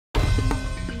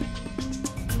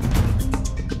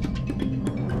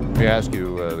me ask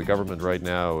you, the government right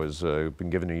now has been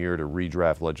given a year to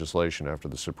redraft legislation after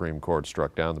the Supreme Court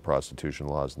struck down the prostitution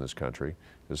laws in this country.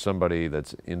 As somebody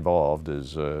that's involved,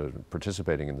 is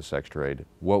participating in the sex trade,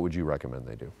 what would you recommend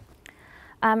they do?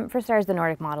 For starters, the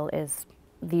Nordic model is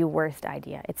the worst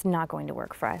idea. It's not going to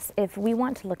work for us. If we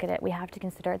want to look at it, we have to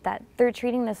consider that they're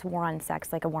treating this war on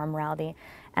sex like a war on morality,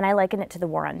 and I liken it to the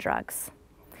war on drugs.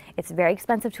 It's very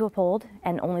expensive to uphold,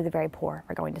 and only the very poor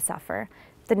are going to suffer.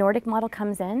 The Nordic model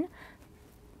comes in,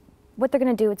 what they're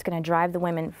going to do, it's going to drive the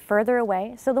women further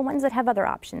away, so the ones that have other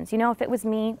options. You know, if it was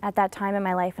me at that time in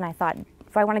my life and I thought,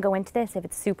 if I want to go into this, if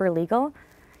it's super legal,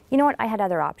 you know what, I had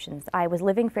other options. I was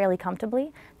living fairly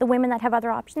comfortably. The women that have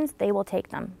other options, they will take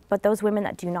them. But those women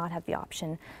that do not have the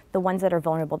option, the ones that are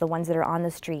vulnerable, the ones that are on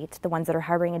the street, the ones that are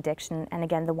harboring addiction, and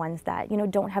again, the ones that, you know,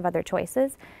 don't have other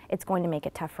choices, it's going to make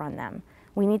it tougher on them.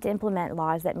 We need to implement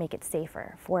laws that make it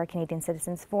safer for Canadian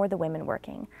citizens, for the women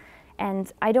working. And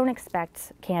I don't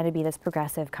expect Canada to be this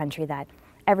progressive country that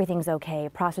everything's okay,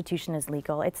 prostitution is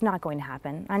legal. It's not going to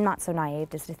happen. I'm not so naive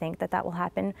just to think that that will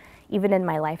happen even in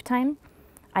my lifetime.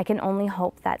 I can only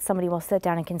hope that somebody will sit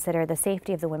down and consider the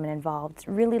safety of the women involved,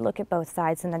 really look at both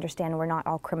sides and understand we're not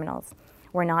all criminals.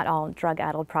 We're not all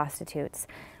drug-addled prostitutes.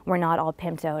 We're not all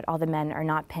pimped out. All the men are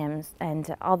not pimps,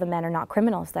 and all the men are not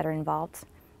criminals that are involved.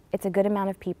 It's a good amount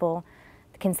of people,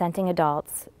 consenting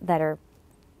adults, that are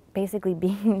basically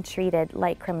being treated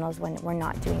like criminals when we're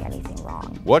not doing anything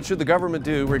wrong. What should the government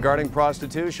do regarding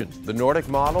prostitution? The Nordic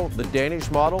model? The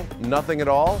Danish model? Nothing at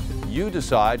all? You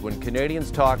decide when Canadians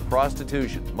Talk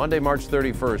Prostitution, Monday, March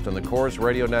 31st on the Corus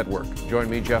Radio Network. Join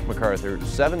me, Jeff MacArthur,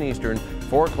 7 Eastern,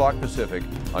 4 o'clock Pacific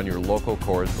on your local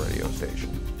Corus radio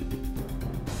station.